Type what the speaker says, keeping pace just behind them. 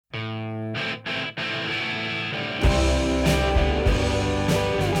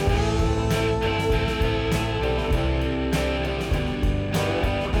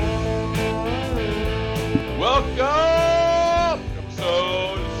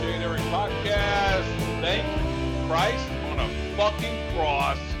Christ on a fucking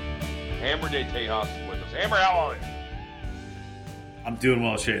cross. Hammer de Tejas is with us. Hammer, how are you? I'm doing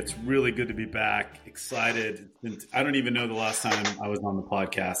well, Shay. It's really good to be back. Excited. I don't even know the last time I was on the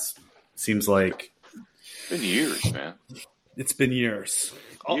podcast. Seems like it's been years, man. It's been years.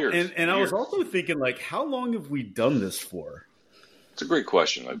 And I was also thinking, like, how long have we done this for? It's a great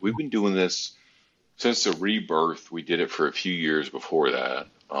question. Like, we've been doing this since the rebirth. We did it for a few years before that.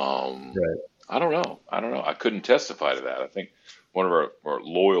 Right. I don't know. I couldn't testify to that. I think one of our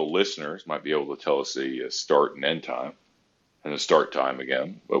loyal listeners might be able to tell us the start and end time and the start time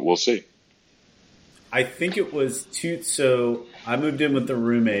again, but we'll see. I think it was so I moved in with a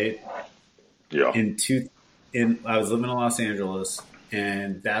roommate. Yeah. I was living in Los Angeles,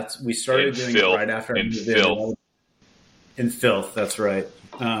 and we started doing it right after I moved in. In Filth, that's right.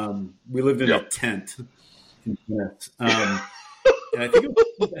 We lived in a tent in Phoenix. And I think it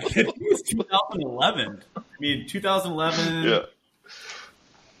was 2011. I mean, 2011. Yeah.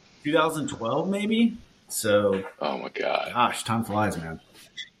 2012, maybe. So. Oh my God. Gosh, time flies, man.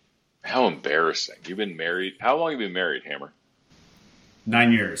 How embarrassing! You've been married. How long have you been married, Hammer?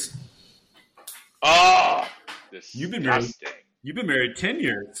 9 years. Oh, you've been married. You've been married 10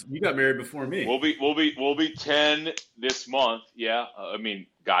 years. You got married before me. We'll be 10 this month. Yeah, I mean,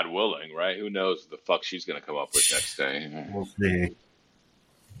 God willing, right? Who knows what the fuck she's going to come up with next day? We'll see.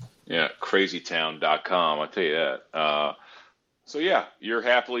 Yeah, crazytown.com. I tell you that. So yeah, you're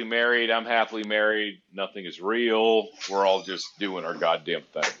happily married. I'm happily married. Nothing is real. We're all just doing our goddamn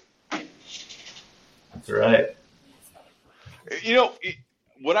thing. That's right. You know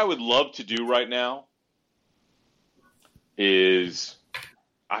what I would love to do right now is,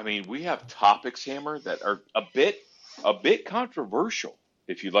 I mean, we have topics, Hammer, that are a bit controversial.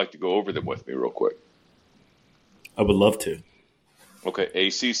 If you'd like to go over them with me real quick. I would love to. Okay,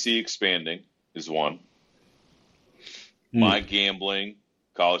 ACC expanding is one. My gambling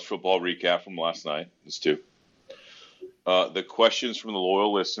college football recap from last night is two. The questions from the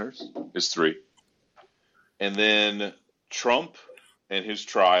loyal listeners is three. And then Trump and his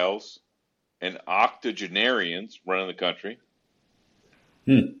trials and octogenarians running the country.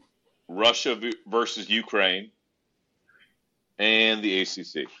 Russia versus Ukraine and the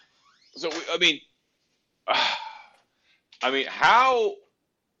ACC. So, I mean, how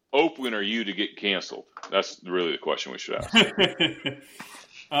open are you to get canceled? That's really the question we should ask.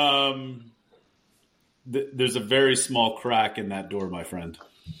 There's a very small crack in that door, my friend.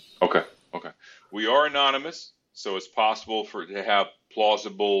 Okay. We are anonymous, so it's possible to have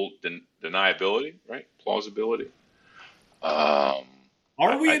plausible deniability, right? Plausibility. Are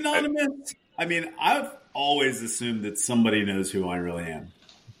we anonymous? I mean, I've always assumed that somebody knows who I really am.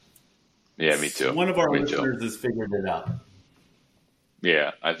 Yeah, me too. One of our listeners has figured it out.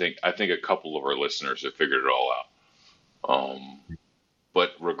 Yeah, I think a couple of our listeners have figured it all out.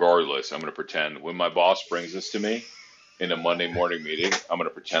 But regardless, I'm going to pretend when my boss brings this to me in a Monday morning meeting, I'm going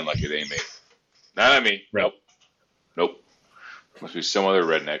to pretend like it ain't me. Not me. Right. Nope. Must be some other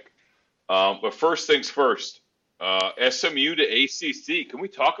redneck. But first things first, SMU to ACC. Can we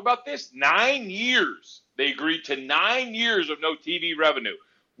talk about this? 9 years. They agreed to 9 years of no TV revenue.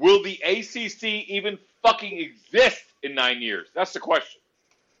 Will the ACC even fucking exist in 9 years? That's the question.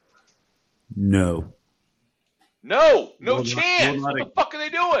 No chance. What the fuck are they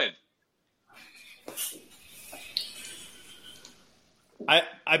doing?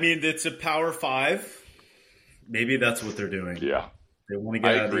 I mean, it's a Power 5. Maybe that's what they're doing. Yeah. They want to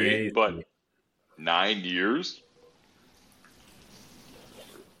get out of the A. But 9 years?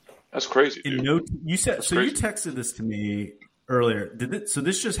 That's crazy, dude. You texted this to me earlier. So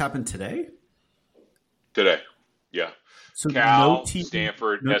this just happened today? Today, yeah. So Cal,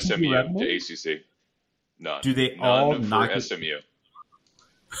 Stanford, SMU to ACC. None. Do they all not for SMU?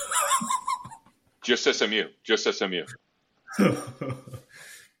 Just SMU.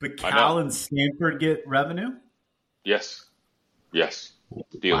 But Cal and Stanford get revenue? Yes.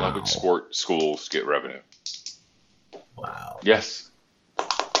 The Olympic sport schools get revenue. Wow. Yes.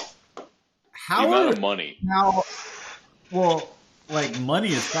 How the amount of money?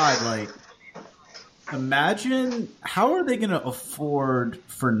 Money aside, imagine how are they going to afford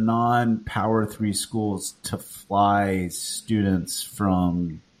for non-Power 3 schools to fly students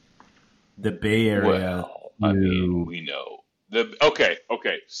from the Bay Area? Well, we know. Okay.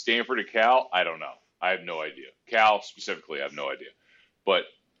 Stanford and Cal, I don't know. I have no idea. Cal specifically, I have no idea. But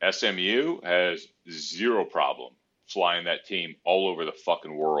SMU has zero problem flying that team all over the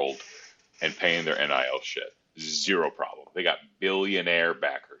fucking world and paying their NIL shit. Zero problem. They got billionaire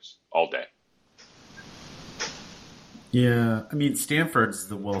backers all day. Yeah, I mean, Stanford's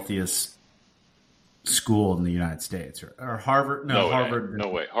the wealthiest school in the United States, or Harvard. No, Harvard. No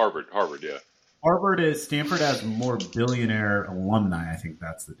way. Harvard. Yeah. Stanford has more billionaire alumni. I think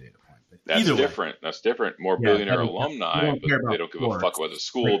that's the data point. But that's different. That's different. More billionaire alumni, but they don't give a fuck about the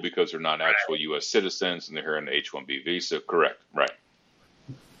school because they're not actual U.S. citizens and they're here on the H-1B visa. Correct. Right.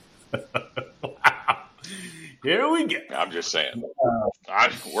 Wow. Here we go. I'm just saying.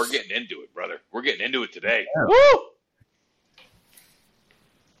 We're getting into it, brother. We're getting into it today. Yeah. Woo!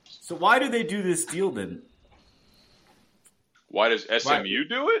 So why do they do this deal then? Why does SMU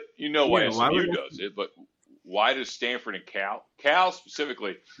do it? You know why SMU does it, but why does Stanford and Cal? Cal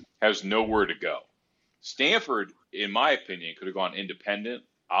specifically has nowhere to go. Stanford, in my opinion, could have gone independent,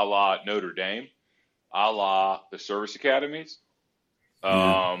 a la Notre Dame, a la the service academies,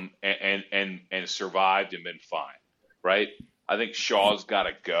 and survived and been fine, right? I think Shaw's got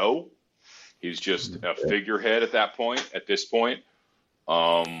to go. He's just a figurehead at this point.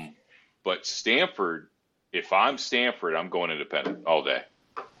 But Stanford, if I'm Stanford, I'm going independent all day.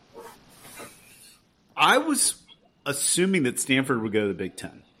 I was assuming that Stanford would go to the Big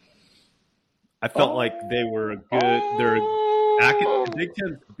Ten. I felt like they were Big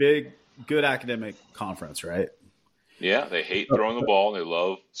Ten's good academic conference, right? Yeah, they hate throwing the ball. They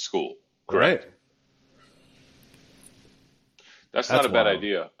love school. Correct. Right. That's not a bad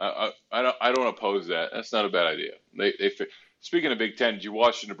idea. I don't oppose that. That's not a bad idea. Speaking of Big Ten, did you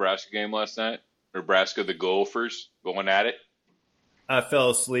watch the Nebraska game last night? Nebraska, the Gophers going at it? I fell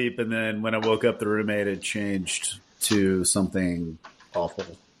asleep, and then when I woke up, the roommate had changed to something awful.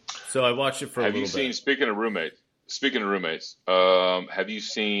 So I watched it for a little bit. Speaking of roommates, have you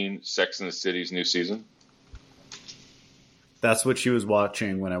seen Sex and the City's new season? That's what she was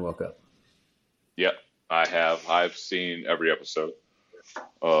watching when I woke up. Yep, I have. I've seen every episode.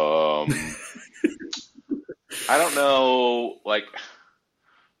 I don't know,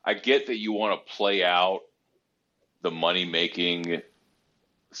 I get that you want to play out the money-making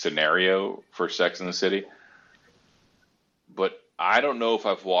scenario for Sex and the City, but I don't know if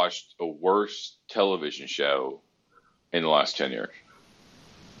I've watched a worse television show in the last 10 years.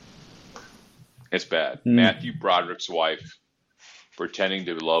 It's bad. Matthew Broderick's wife pretending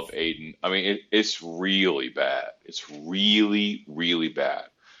to love Aiden. I mean, it's really bad. It's really, really bad.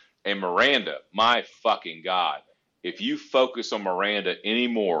 And Miranda, my fucking God, if you focus on Miranda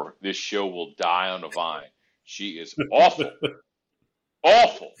anymore, this show will die on the vine. She is awful.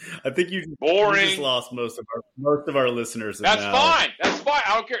 Awful. I think you just lost most of our listeners. That's fine.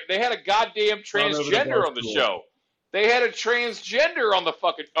 I don't care. They had a goddamn transgender on the show. They had a transgender on the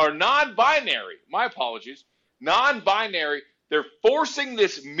fucking, or non-binary. My apologies. Non-binary. They're forcing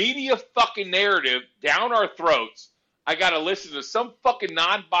this media fucking narrative down our throats. I got to listen to some fucking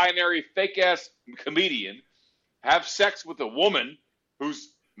non-binary fake-ass comedian have sex with a woman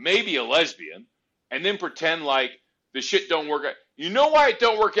who's maybe a lesbian and then pretend like the shit don't work out. You know why it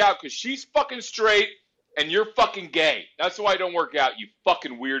don't work out? Because she's fucking straight and you're fucking gay. That's why it don't work out, you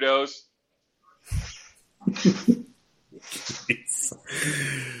fucking weirdos.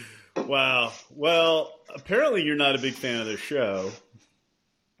 Wow. Well, apparently you're not a big fan of the show.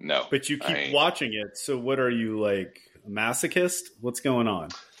 No. But you keep watching it. So what are you, like, a masochist? What's going on?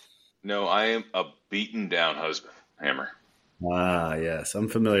 No, I am a beaten down husband, Hammer. Ah, yes. I'm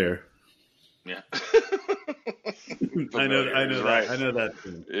familiar. Yeah. I know right. I know that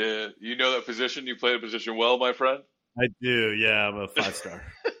too. Yeah. You know that position? You play the position well, my friend? I do, yeah. I'm a 5-star.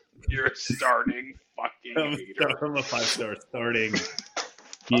 You're a starting fucking hater. I'm a 5-star starting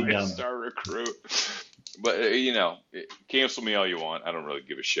 5-star recruit. But, cancel me all you want. I don't really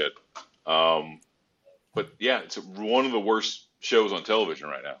give a shit. But, yeah, it's one of the worst shows on television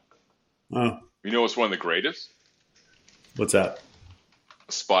right now. Oh. You know what's one of the greatest? What's that?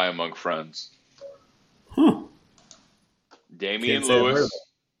 A Spy Among Friends. Huh. Damian Lewis,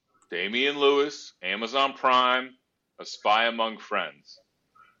 Amazon Prime, A Spy Among Friends.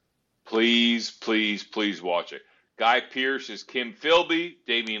 Please, please, please watch it. Guy Pearce is Kim Philby.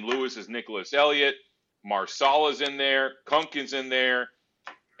 Damian Lewis is Nicholas Elliott. Marsala's in there. Kunkin's in there.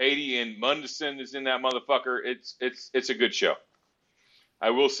 Adian Mundison is in that motherfucker. It's a good show. I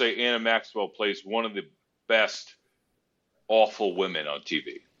will say Anna Maxwell plays one of the best awful women on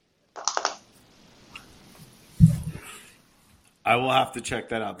TV. I will have to check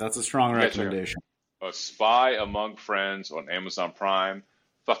that out. That's a strong recommendation. A Spy Among Friends on Amazon Prime.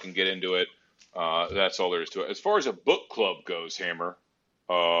 Fucking get into it. That's all there is to it. As far as a book club goes, Hammer,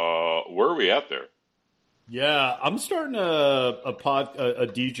 where are we at there? Yeah, I'm starting a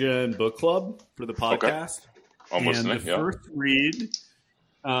DGen book club for the podcast. Okay. I'm listening. The first read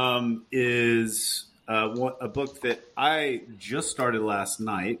is a book that I just started last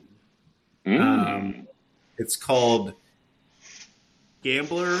night. It's called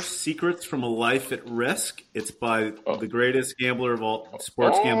Gambler: Secrets from a Life at Risk. It's by the greatest gambler of all,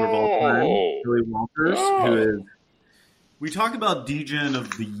 sports gambler of all time, Billy Walters, who is. We talk about Degen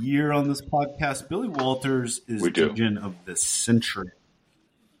of the year on this podcast. Billy Walters is Degen of the century.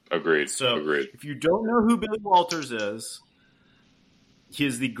 Agreed. If you don't know who Billy Walters is, he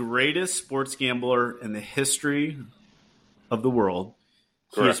is the greatest sports gambler in the history of the world.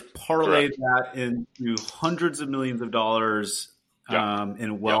 Correct. He has parlayed that into hundreds of millions of dollars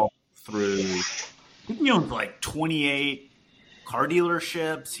in wealth through. I think he owns like 28 car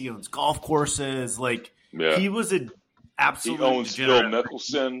dealerships. He owns golf courses. He was a absolute. He owns degenerate. Phil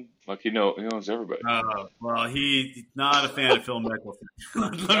Mickelson. He owns everybody. Well, he's not a fan of Phil Mickelson.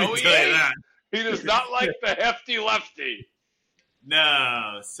 Let me tell you that. He does not like the hefty lefty.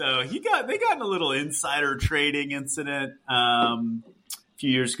 No, so they got in a little insider trading incident a few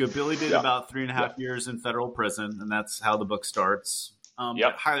years ago. Billy did about 3.5 years in federal prison, and that's how the book starts. I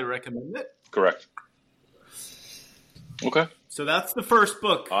highly recommend it. Correct. Okay. So that's the first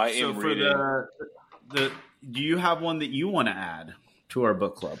book. I am reading. Do you have one that you want to add to our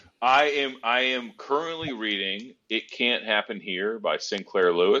book club? I am currently reading "It Can't Happen Here" by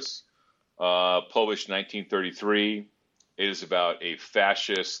Sinclair Lewis, published 1933. It is about a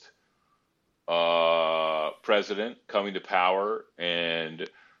fascist president coming to power and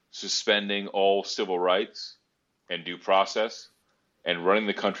suspending all civil rights and due process and running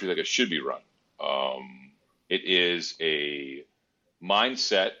the country like it should be run. It is a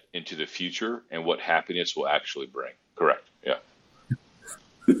mindset into the future and what happiness will actually bring. Correct. Yeah.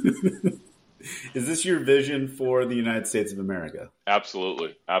 Is this your vision for the United States of America?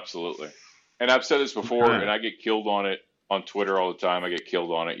 Absolutely. And I've said this before, and I get killed on it on Twitter all the time. I get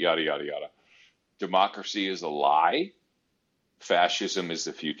killed on it, yada, yada, yada. Democracy is a lie. Fascism is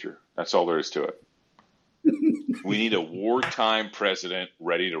the future. That's all there is to it. We need a wartime president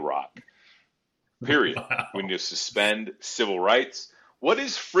ready to rock. Period. Wow. We need to suspend civil rights. What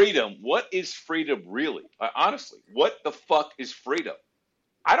is freedom? What is freedom really? Honestly, what the fuck is freedom?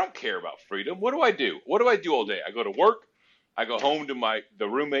 I don't care about freedom. What do I do? What do I do all day? I go to work. I go home to the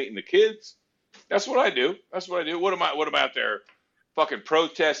roommate and the kids. That's what I do. What am I out there fucking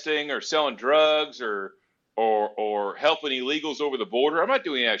protesting or selling drugs or helping illegals over the border? I'm not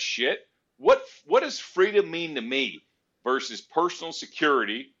doing that shit. What does freedom mean to me versus personal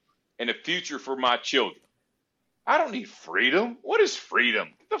security and a future for my children? I don't need freedom. What is freedom?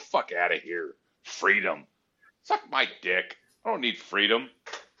 Get the fuck out of here. Freedom. Suck my dick. I don't need freedom.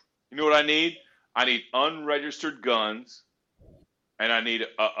 You know what I need? I need unregistered guns. And I need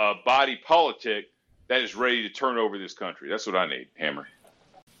a body politic that is ready to turn over this country. That's what I need, Hammer.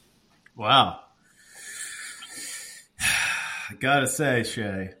 Wow. I gotta say,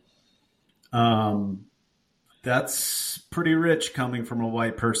 Shay, that's pretty rich coming from a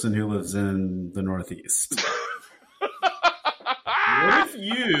white person who lives in the Northeast. What if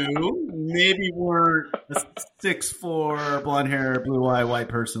you maybe were a 6'4", blonde hair, blue eye white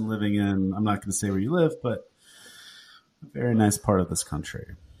person living in, I'm not going to say where you live, but a very nice part of this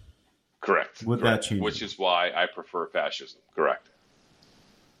country. Correct. Would that change? Which is why I prefer fascism. Correct.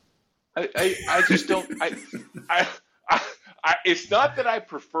 I just don't. It's not that I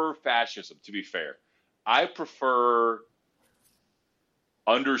prefer fascism. To be fair, I prefer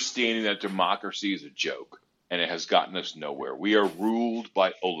understanding that democracy is a joke and it has gotten us nowhere. We are ruled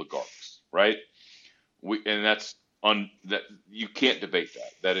by oligarchs, right? That you can't debate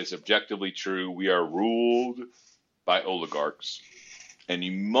that. That is objectively true. We are ruled by oligarchs and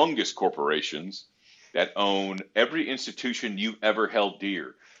humongous corporations that own every institution you've ever held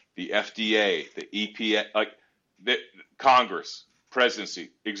dear. The FDA, the EPA, the Congress,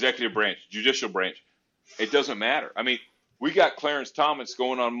 presidency, executive branch, judicial branch. It doesn't matter. I mean, we got Clarence Thomas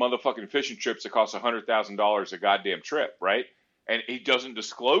going on motherfucking fishing trips that cost $100,000 a goddamn trip, right? And he doesn't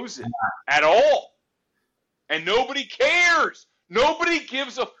disclose it at all. And nobody cares. Nobody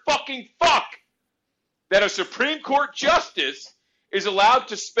gives a fucking fuck that a Supreme Court justice is allowed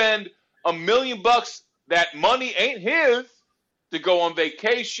to spend $1 million that money ain't his to go on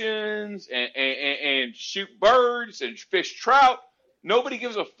vacations and shoot birds and fish trout. Nobody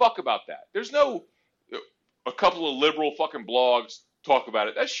gives a fuck about that. There's a couple of liberal fucking blogs talk about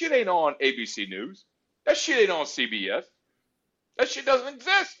it. That shit ain't on ABC News. That shit ain't on CBS. That shit doesn't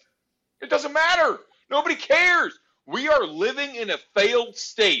exist. It doesn't matter. Nobody cares. We are living in a failed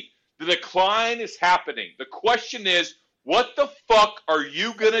state. The decline is happening. The question is, what the fuck are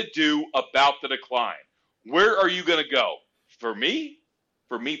you going to do about the decline? Where are you going to go? For me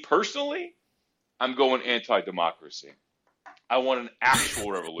personally, I'm going anti-democracy. I want an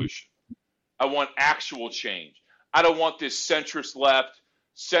actual revolution. I want actual change. I don't want this centrist left,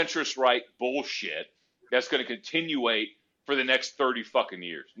 centrist right bullshit that's going to continuate for the next 30 fucking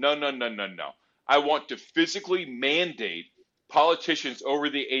years. No. I want to physically mandate politicians over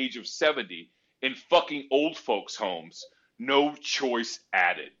the age of 70 in fucking old folks' homes. No choice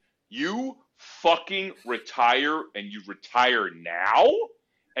added. You fucking retire, and you retire now,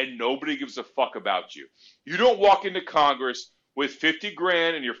 and nobody gives a fuck about you. You don't walk into Congress with 50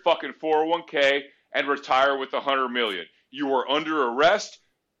 grand in your fucking 401k and retire with 100 million. You are under arrest,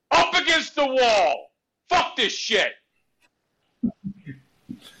 up against the wall. Fuck this shit.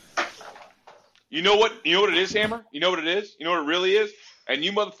 You know what it is, Hammer? You know what it is? You know what it really is? And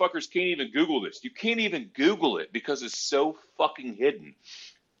you motherfuckers can't even Google this. You can't even Google it because it's so fucking hidden.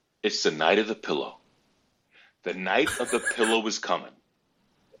 It's the night of the pillow. The night of the pillow is coming.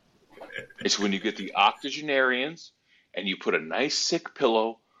 It's when you get the octogenarians and you put a nice sick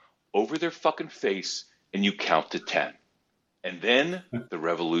pillow over their fucking face and you count to 10. And then the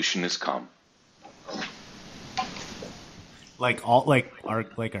revolution has come. Like our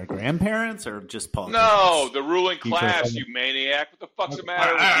grandparents or just politicians? No, the ruling class, you maniac. What the fuck's the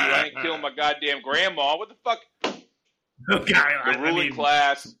matter with you? I ain't killing my goddamn grandma. What the fuck? The ruling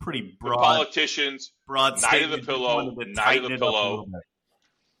class, pretty broad, the politicians, broad night of the pillow, night of the pillow.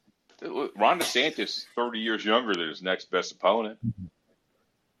 Ron DeSantis, 30 years younger than his next best opponent.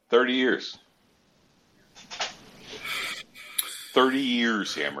 30 years. 30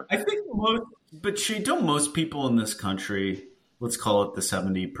 years, Hammer. I think most people in this country, let's call it the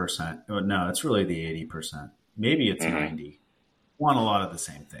 70%. No, it's really the 80%. Maybe it's 90. Want a lot of the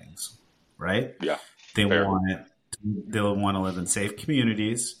same things, right? Yeah. They want to live in safe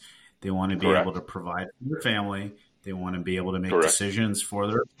communities. They want to be able to provide for their family. They want to be able to make decisions for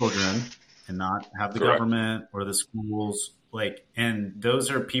their children and not have the government or the schools. And those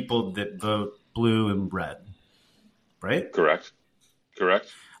are people that vote blue and red, right? Correct.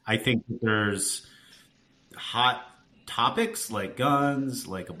 I think that there's hot topics like guns,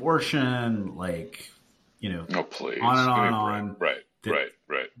 like abortion, like, oh, please. On and on. Right.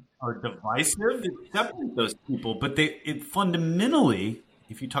 Are divisive that separate those people, but it fundamentally,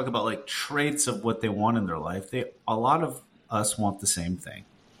 if you talk about like traits of what they want in their life, a lot of us want the same thing.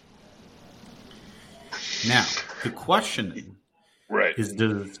 Now, the question is,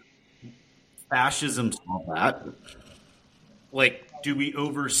 does fascism solve that? Do we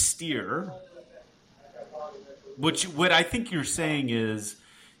oversteer? What I think you're saying is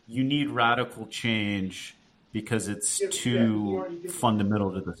you need radical change because it's too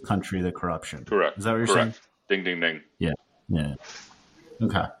fundamental to this country, the corruption. Correct. Is that what you're saying? Ding, ding, ding. Yeah.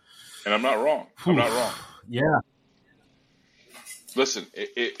 Okay. And I'm not wrong. Yeah. Listen,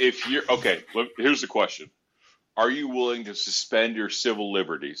 if you're okay, here's the question: are you willing to suspend your civil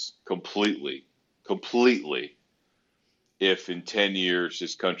liberties completely, if in 10 years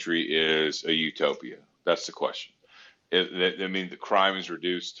this country is a utopia? That's the question. I mean, the crime is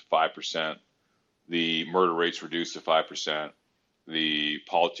reduced to 5%, the murder rate's reduced to 5%, the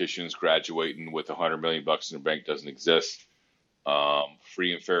politicians graduating with $100 million in their bank doesn't exist.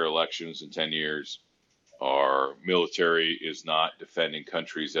 Free and fair elections in 10 years. Our military is not defending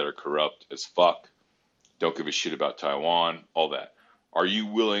countries that are corrupt as fuck. Don't give a shit about Taiwan, all that. Are you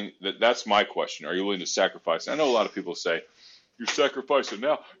willing, that's my question, are you willing to sacrifice? I know a lot of people say, you sacrifice it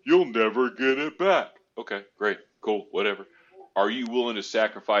now, you'll never get it back. Okay, great, cool, whatever. Are you willing to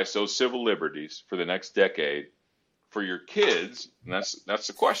sacrifice those civil liberties for the next decade for your kids? And that's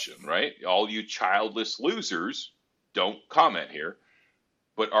the question, right? All you childless losers, don't comment here,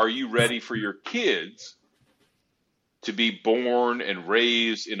 but are you ready for your kids to be born and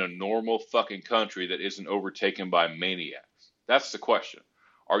raised in a normal fucking country that isn't overtaken by maniacs? That's the question.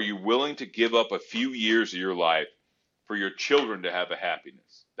 Are you willing to give up a few years of your life for your children to have a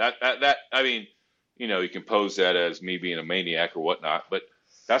happiness? That I mean, you can pose that as me being a maniac or whatnot, but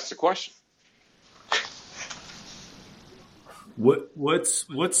that's the question. What's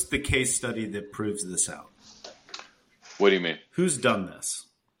the case study that proves this out? What do you mean? Who's done this?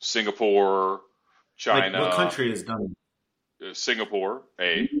 Singapore, China. What country has done it? Singapore,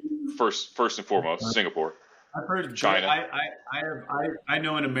 first and foremost, Singapore. I've heard China. I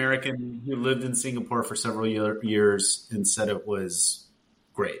know an American who lived in Singapore for several years and said it was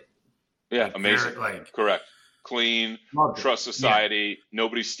great. Yeah, amazing. Correct. Clean, trust society. Yeah.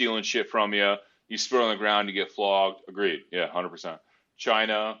 Nobody's stealing shit from you. You spit on the ground, you get flogged. Agreed. Yeah, 100%.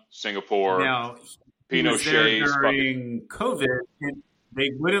 China, Singapore. Now, Pinochet during COVID, they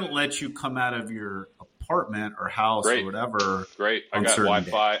wouldn't let you come out of your apartment or house or whatever. Great. I got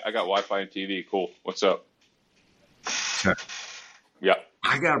Wi-Fi. I got Wi-Fi and TV. Cool. What's up? Sure. Yeah.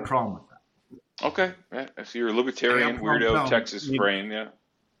 I got a problem with that. Okay. I see you're a libertarian, weirdo, Texas brain. Yeah.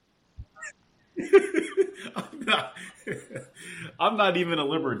 I'm not even a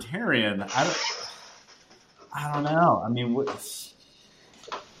libertarian. I don't know. I mean,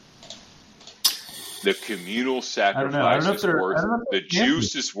 the communal sacrifice is worth the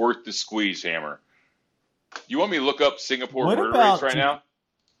juice is worth the squeeze, Hammer. You want me to look up Singapore murder rates right now?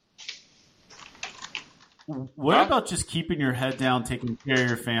 What about just keeping your head down, taking care of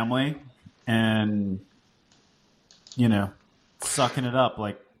your family, and sucking it up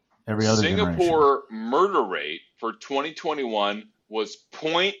like every other Singapore generation? Murder rate for 2021 was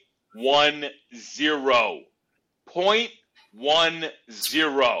 0.10.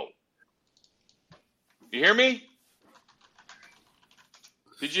 0.10. You hear me?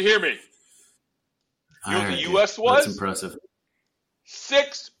 Did you hear me? You know what the U.S. was? That's impressive.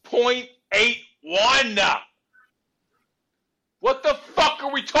 6.81. What the fuck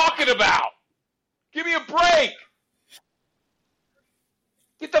are we talking about? Give me a break.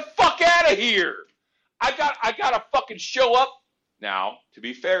 Get the fuck out of here. I gotta fucking show up. Now, to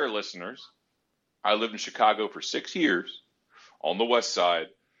be fair, listeners, I lived in Chicago for 6 years on the west side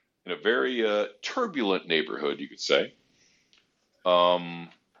in a very turbulent neighborhood, you could say. And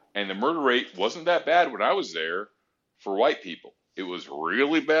the murder rate wasn't that bad when I was there for white people. It was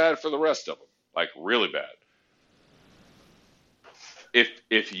really bad for the rest of them, like really bad.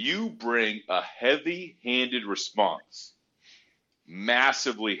 If you bring a heavy-handed response,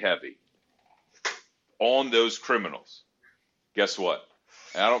 massively heavy, on those criminals, guess what?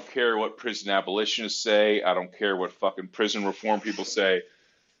 And I don't care what prison abolitionists say. I don't care what fucking prison reform people say.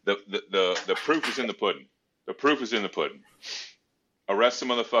 The proof is in the pudding. The proof is in the pudding. Arrest the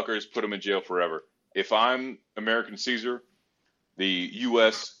motherfuckers, put them in jail forever. If I'm American Caesar, the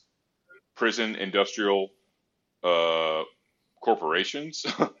U.S. prison industrial corporations,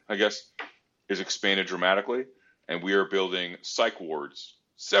 I guess, is expanded dramatically, and we are building psych wards,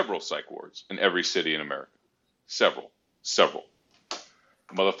 several psych wards in every city in America. Several.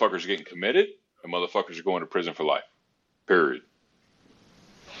 Motherfuckers are getting committed, and motherfuckers are going to prison for life. Period.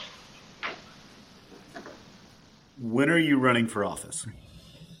 When are you running for office?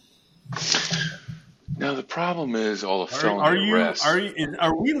 Now the problem is all the felony arrests.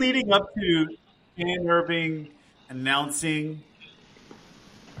 Are we leading up to Dan Irving announcing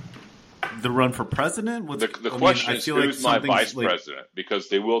the run for president? The question is, who's my vice president? Because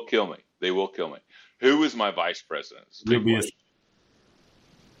they will kill me. They will kill me. Who is my vice president?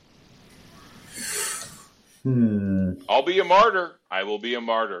 I'll be a martyr. I will be a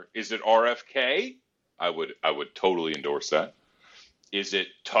martyr. Is it RFK? I would totally endorse that. Is it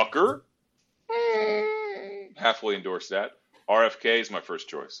Tucker? Halfway endorse that. RFK is my first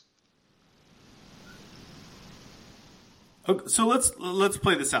choice. Okay, so let's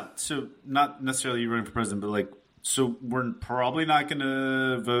play this out. So not necessarily you running for president, but so we're probably not going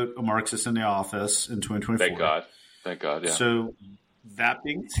to vote a Marxist in the office in 2024. Thank God. Yeah. So that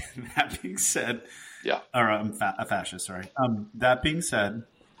being said, yeah. Or I'm a fascist. Sorry. That being said,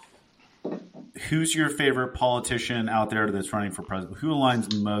 who's your favorite politician out there that's running for president? Who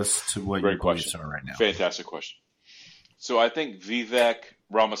aligns most to what your beliefs are right now? Fantastic question. So I think Vivek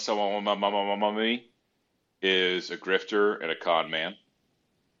Ramaswamy is a grifter and a con man.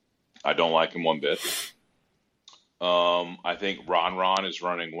 I don't like him one bit. I think Ron is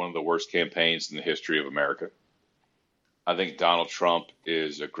running one of the worst campaigns in the history of America. I think Donald Trump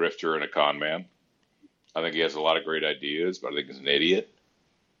is a grifter and a con man. I think he has a lot of great ideas, but I think he's an idiot.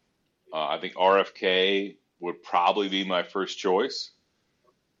 I think RFK would probably be my first choice.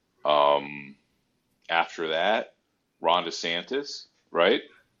 After that, Ron DeSantis, right?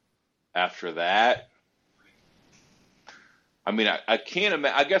 After that, I mean, I can't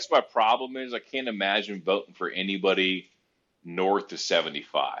imagine. I guess my problem is I can't imagine voting for anybody north of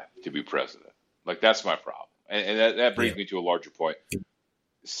 75 to be president. That's my problem. And that brings me to a larger point.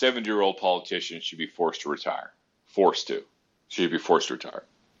 70-year-old politicians should be forced to retire. Should be forced to retire.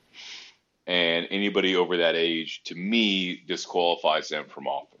 And anybody over that age, to me, disqualifies them from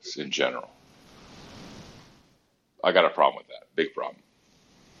office in general. I got a problem with that. Big problem.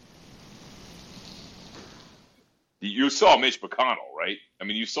 You saw Mitch McConnell, right? I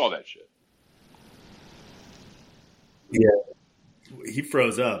mean, you saw that shit. Yeah. He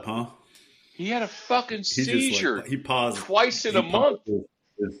froze up, huh? He had a fucking seizure. He paused twice in a month.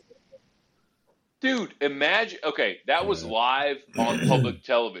 Dude, imagine. Okay, that was live on public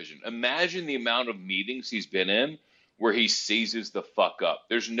television. Imagine the amount of meetings he's been in where he seizes the fuck up.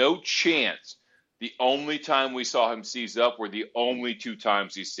 There's no chance. The only time we saw him seize up were the only 2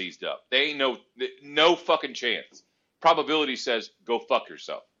 times he seized up. They ain't no fucking chance. Probability says go fuck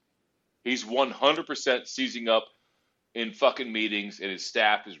yourself. He's 100% seizing up in fucking meetings, and his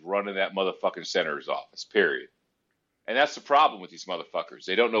staff is running that motherfucking senator's office, period. And that's the problem with these motherfuckers.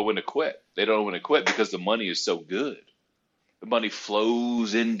 They don't know when to quit. They don't know when to quit because the money is so good. The money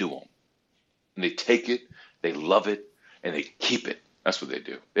flows into them. And they take it, they love it, and they keep it. That's what they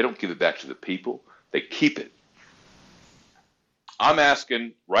do. They don't give it back to the people. They keep it. I'm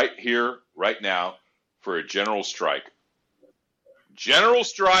asking right here, right now, for a general strike. General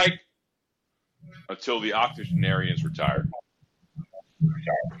strike until the octogenarians retire.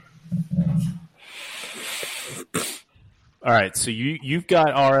 All right, so you've got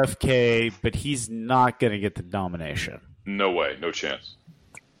RFK, but he's not going to get the nomination. No way, no chance.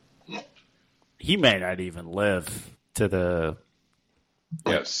 He may not even live to the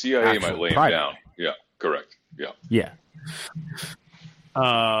CIA might lay him down. Yeah, correct. Yeah.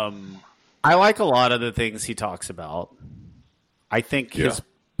 I like a lot of the things he talks about. I think his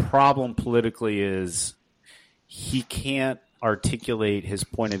problem politically is he can't articulate his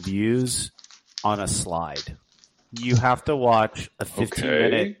point of views on a slide. You have to watch a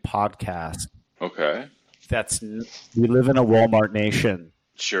 15-minute podcast. Okay. We live in a Walmart nation.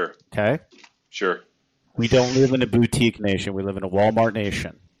 Sure. Okay? Sure. We don't live in a boutique nation. We live in a Walmart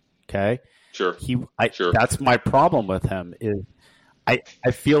nation. Okay? Sure. Sure. That's my problem with him is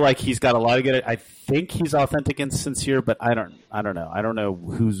I feel like he's got a lot of good. I think he's authentic and sincere, but I don't know. I don't know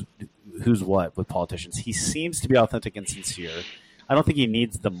who's what with politicians. He seems to be authentic and sincere. I don't think he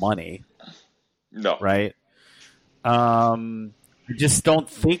needs the money. No. Right? I just don't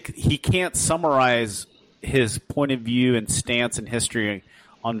think he can't summarize his point of view and stance and history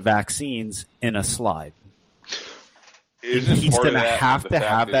on vaccines in a slide. He's going to have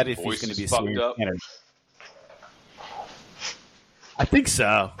that if he's going to be serious. I think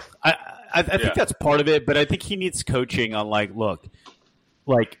so. I think that's part of it, but I think he needs coaching on look,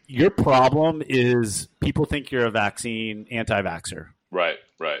 your problem is people think you're a vaccine anti-vaxxer. Right.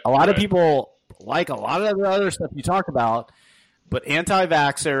 A lot of people like a lot of the other stuff you talk about, but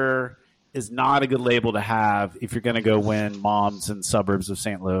anti-vaxxer is not a good label to have if you're going to go win moms in suburbs of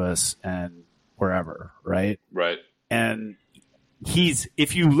St. Louis and wherever, right? Right. And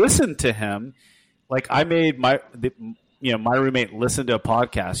if you listen to him, I made my roommate listened to a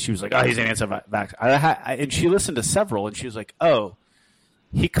podcast. She was like, "Oh, he's an anti-vax," and she listened to several, and she was like, "Oh,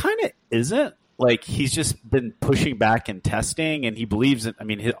 he kind of isn't. He's just been pushing back and testing, and he believes in. I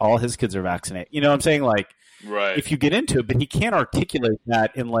mean, all his kids are vaccinated. You know what I'm saying? Right. If you get into it, but he can't articulate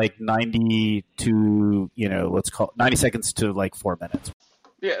that in 90 to let's call it 90 seconds to 4 minutes.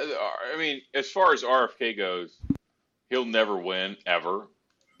 Yeah, I mean, as far as RFK goes, he'll never win ever,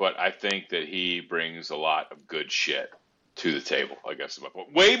 but I think that he brings a lot of good shit to the table. I guess is my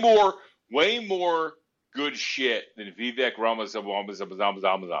point. Way more good shit than Vivek Ramaswamy.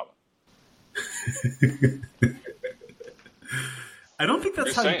 I don't think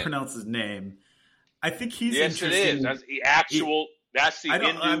that's how you pronounce his name. I think he's interesting. Yes, it is. That's the actual. That's the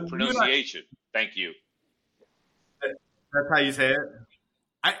Hindu pronunciation. Thank you. That's how you say it.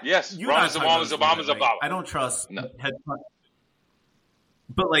 Yes. I don't trust hedge fund.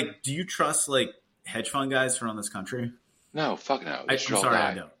 But do you trust hedge fund guys who run this country? No, fuck no. I'm sorry,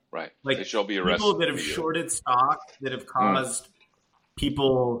 I don't. Right. They should all be arrested. People that have shorted stock that have caused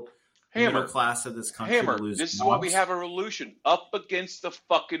people. Middle class of this country to lose this is why we have a revolution. Up against the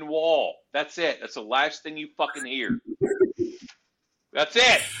fucking wall. That's it. That's the last thing you fucking hear. That's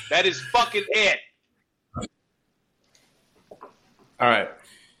it. That is fucking it. All right.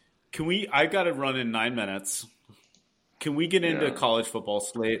 I got to run in 9 minutes. Can we get into college football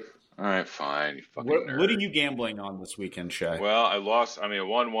slate? All right, fine. You fucking nerd. What are you gambling on this weekend, Shay? Well, I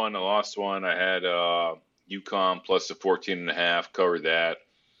won one. I lost one. I had UConn plus the 14.5. Covered that.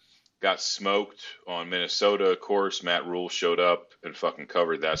 Got smoked on Minnesota, of course. Matt Rule showed up and fucking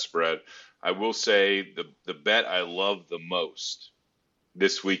covered that spread. I will say the bet I love the most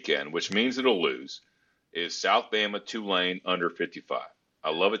this weekend, which means it'll lose, is South Bama Tulane under 55.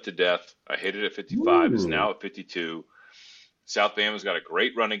 I love it to death. I hit it at 55. Ooh. It's now at 52. South Bama's got a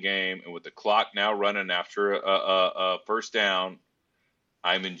great running game, and with the clock now running after a first down,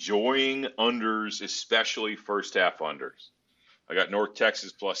 I'm enjoying unders, especially first half unders. I got North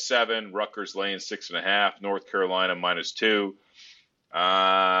Texas plus 7, Rutgers laying 6.5, North Carolina -2.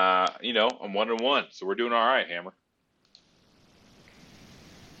 I'm 1-1, so we're doing all right, Hammer.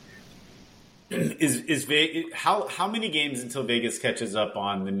 Is Vegas, how many games until Vegas catches up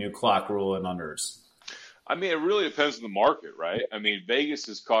on the new clock rule and unders? I mean, it really depends on the market, right? I mean, Vegas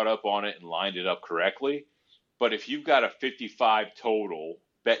has caught up on it and lined it up correctly, but if you've got a 55 total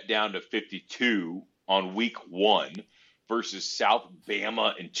bet down to 52 on week 1. versus South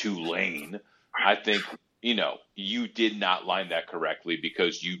Bama and Tulane, I think, you did not line that correctly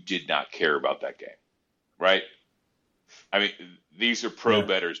because you did not care about that game, right? I mean, these are pro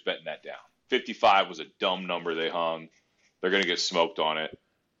bettors betting that down. 55 was a dumb number they hung. They're going to get smoked on it,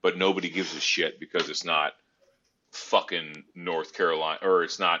 but nobody gives a shit because it's not fucking North Carolina or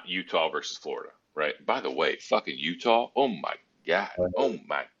it's not Utah versus Florida, right? By the way, fucking Utah, oh my God. Oh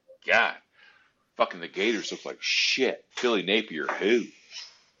my God. Fucking the Gators look like shit. Billy Napier, who?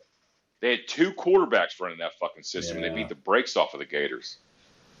 They had 2 quarterbacks running that fucking system, and they beat the brakes off of the Gators.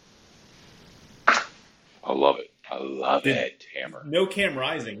 I love it. I love it, Hammer. No Cam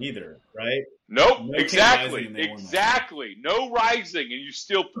Rising either, right? Nope, no exactly. No Rising, and you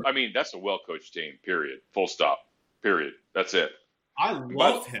still, that's a well-coached team, period. Full stop, period. That's it. I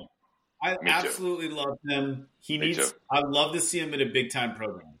love him. I absolutely love him. I'd love to see him at a big-time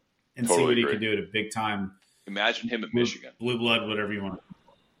program and see what he can do at a big-time. Imagine him at Michigan. Blue blood, whatever you want.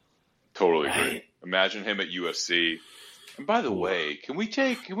 Totally agree. Imagine him at USC. And by the way, can we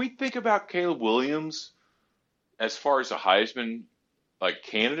think about Caleb Williams as far as a Heisman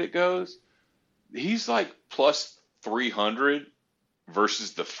candidate goes? He's like plus 300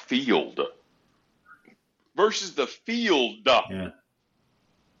 versus the field. Yeah.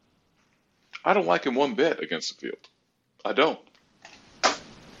 I don't like him one bit against the field. I don't.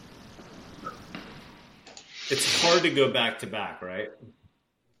 It's hard to go back to back, right?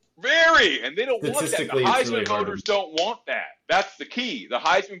 Very, and they don't want that. The Heisman voters don't want that. That's the key. The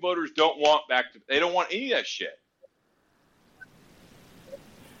Heisman voters don't want they don't want any of that shit.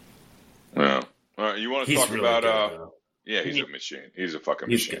 Well, all right, you want to talk really about? He's a machine. He's a fucking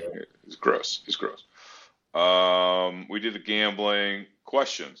machine. Good. He's gross. We did the gambling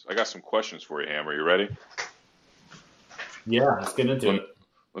questions. I got some questions for you, Hammer. You ready? Yeah, let's get into it.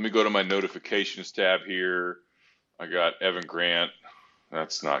 Let me go to my notifications tab here. I got Evan Grant.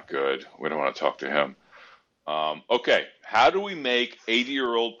 That's not good. We don't want to talk to him. Okay. How do we make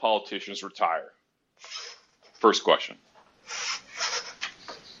 80-year-old politicians retire? First question.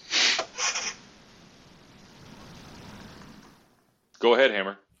 Go ahead,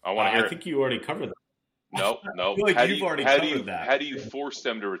 Hammer. I want to hear it. I think you already covered that. No. I feel like you've already covered that. How do you force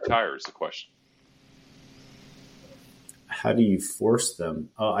them to retire is the question. How do you force them?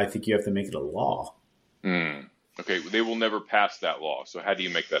 Oh, I think you have to make it a law. Okay, they will never pass that law. So how do you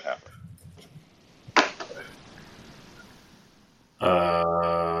make that happen?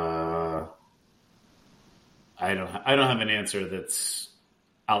 I don't have an answer that's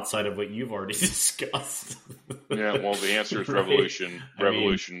outside of what you've already discussed. Yeah, well, the answer is revolution,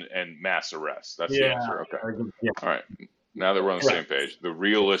 and mass arrest. That's the answer. Okay. Yeah. All right. Now that we're on the same page, the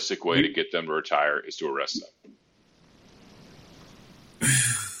realistic way to get them to retire is to arrest them.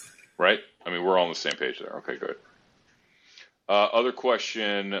 Right? We're all on the same page there. Okay, good. Other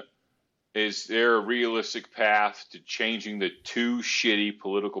question, is there a realistic path to changing the 2 shitty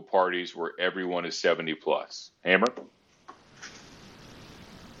political parties where everyone is 70 plus? Hammer?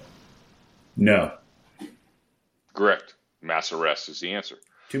 No. Correct. Mass arrest is the answer.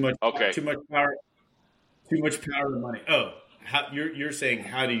 Too much power. Too much power and money. Oh, you're saying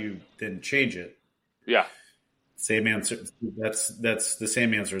how do you then change it? Yeah. Same answer. That's the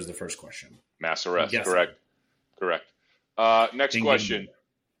same answer as the first question. Mass arrest. Correct. Next question.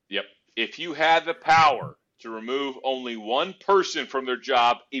 Yep. If you had the power to remove only one person from their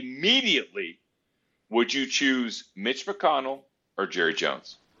job immediately, would you choose Mitch McConnell or Jerry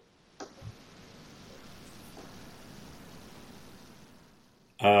Jones?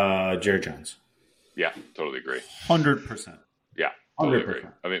 Jerry Jones. Yeah, totally agree. 100%. Yeah, totally agree.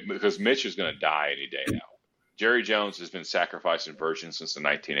 Because Mitch is going to die any day now. Jerry Jones has been sacrificing virgins since the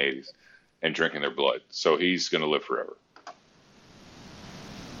 1980s and drinking their blood, so he's going to live forever.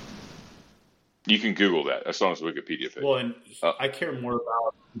 You can Google that. That's on his Wikipedia page. Well, and I care more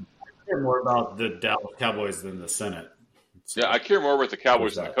about the Dallas Cowboys than the Senate. So, I care more about the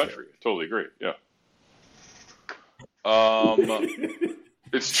Cowboys than the country. I totally agree. Yeah.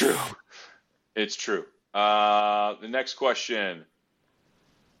 It's true. The next question.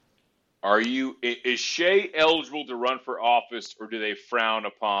 Is Shea eligible to run for office, or do they frown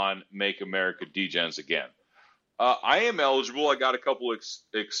upon Make America Degens again? I am eligible. I got a couple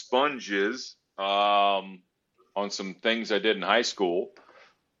expunges on some things I did in high school.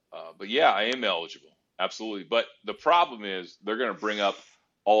 But yeah, I am eligible. Absolutely. But the problem is they're going to bring up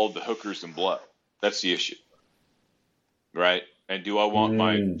all of the hookers and blow. That's the issue. Right? And do I want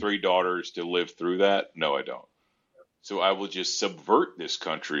my 3 daughters to live through that? No, I don't. So I will just subvert this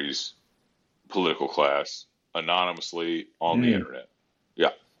country's political class anonymously on the internet. Yeah.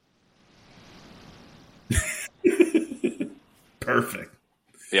 Perfect.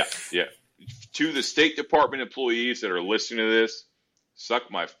 Yeah. To the State Department employees that are listening to this,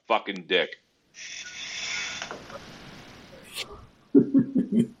 suck my fucking dick.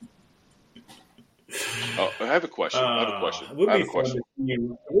 I have a question.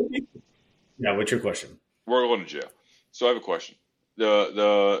 Yeah, what's your question? We're going to jail. So I have a question.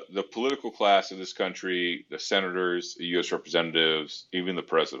 The political class of this country, the senators, the U.S. representatives, even the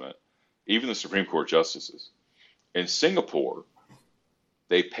president, even the Supreme Court justices, in Singapore,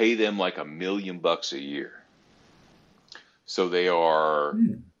 they pay them like $1 million a year. So they are,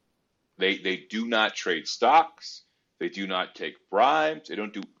 they do not trade stocks. They do not take bribes. They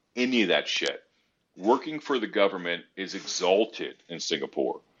don't do any of that shit. Working for the government is exalted in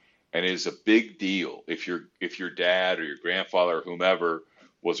Singapore, and it is a big deal if your dad or your grandfather or whomever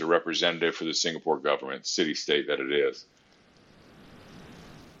was a representative for the Singapore government, city-state that it is.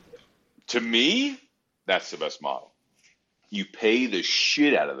 To me, that's the best model. You pay the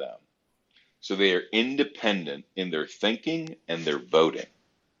shit out of them so they are independent in their thinking and their voting.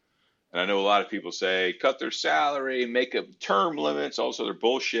 And I know a lot of people say, cut their salary, make up term limits, all this other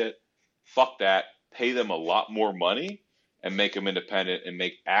bullshit. Fuck that. Pay them a lot more money and make them independent and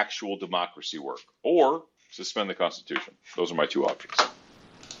make actual democracy work. Or suspend the Constitution. Those are my two options.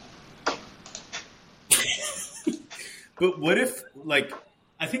 But what if,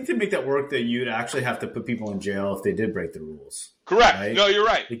 I think to make that work, that you'd actually have to put people in jail if they did break the rules. Correct. Right? No, you're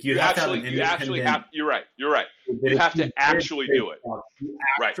right. You're right. You're right. You have to actually do it.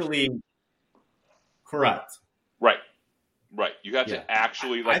 Correct. Right. You have to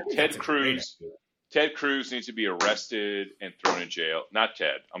actually, Ted Cruz. Ted Cruz needs to be arrested and thrown in jail. Not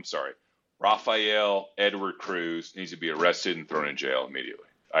Ted. I'm sorry. Rafael Edward Cruz needs to be arrested and thrown in jail immediately.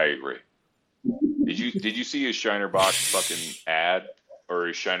 I agree. Did you see his Shiner Box fucking ad or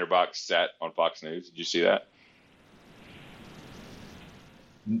his Shiner Box set on Fox News? Did you see that?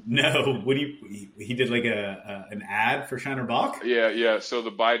 No. What he did an ad for Shiner Bock? Yeah. So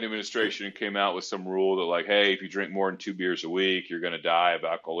the Biden administration came out with some rule that hey, if you drink more than 2 beers a week, you're going to die of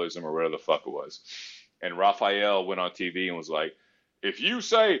alcoholism or whatever the fuck it was. And Rafael went on TV and was like, if you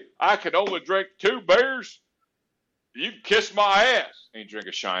say I can only drink 2 beers, you can kiss my ass. And you drink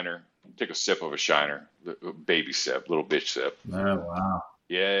a Shiner, take a sip of a Shiner, a baby sip, little bitch sip. Oh, wow.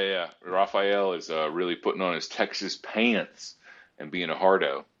 Yeah. Rafael is really putting on his Texas pants and being a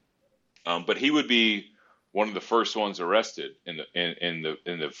hardo. But he would be one of the first ones arrested in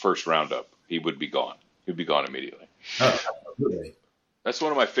the first roundup. He would be gone. He'd be gone immediately. Oh, absolutely. That's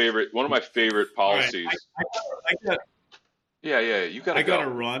one of my favorite policies. Right. Yeah. You gotta. I gotta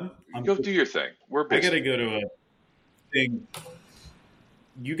run. Go do your thing. We're busy. I gotta go to a thing.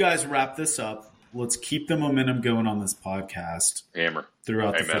 You guys wrap this up. Let's keep the momentum going on this podcast. Hammer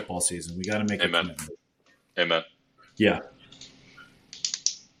throughout the football season. We got to make a commitment. Amen. Yeah.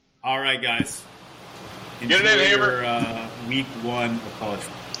 All right, guys. Enjoy Get it in, your week 1 of college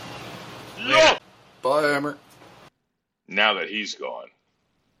football. Yeah. Bye, Hammer. Now that he's gone,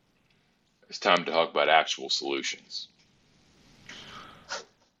 it's time to talk about actual solutions.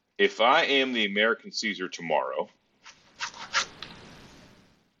 If I am the American Caesar tomorrow,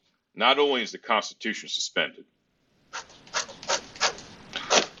 not only is the Constitution suspended,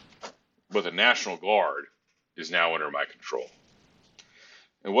 but the National Guard is now under my control.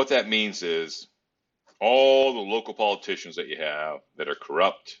 And what that means is all the local politicians that you have that are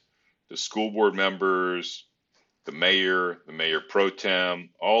corrupt, the school board members, the mayor pro tem,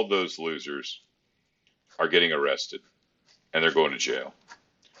 all those losers are getting arrested and they're going to jail.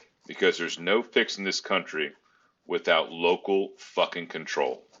 Because there's no fix in this country without local fucking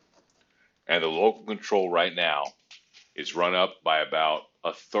control. And the local control right now is run up by about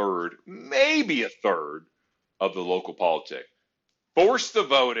a third, maybe a third of the local politic. Force the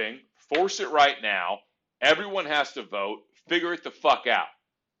voting. Force it right now. Everyone has to vote. Figure it the fuck out.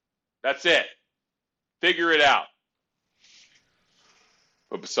 That's it. Figure it out.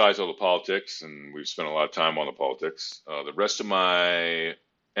 But besides all the politics, and we've spent a lot of time on the politics, the rest of my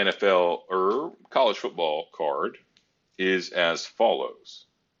NFL or college football card is as follows.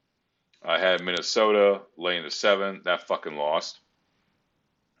 I had Minnesota laying the 7. That fucking lost.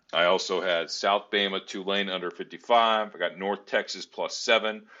 I also had South Bama, Tulane under 55. I got North Texas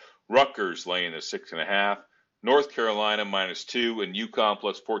 +7. Rutgers laying the 6.5. North Carolina -2 and UConn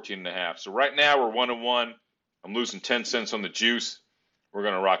 +14.5. So right now we're 1-1. I'm losing 10 cents on the juice. We're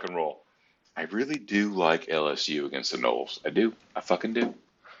going to rock and roll. I really do like LSU against the Noles. I do. I fucking do.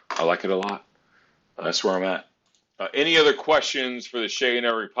 I like it a lot. That's where I'm at. Any other questions for the Shay and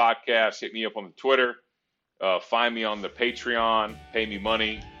Every podcast, hit me up on the Twitter. Find me on the Patreon. Pay me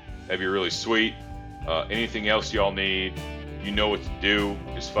money. That'd be really sweet. Anything else y'all need, You know what to do.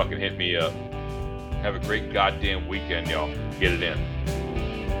 Just fucking hit me up. Have a great goddamn weekend, y'all. Get it in.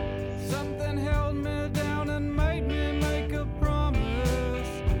 Something held me down and made me make a promise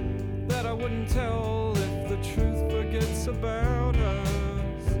that I wouldn't tell if the truth forgets about us.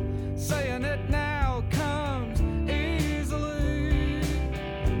 Saying it now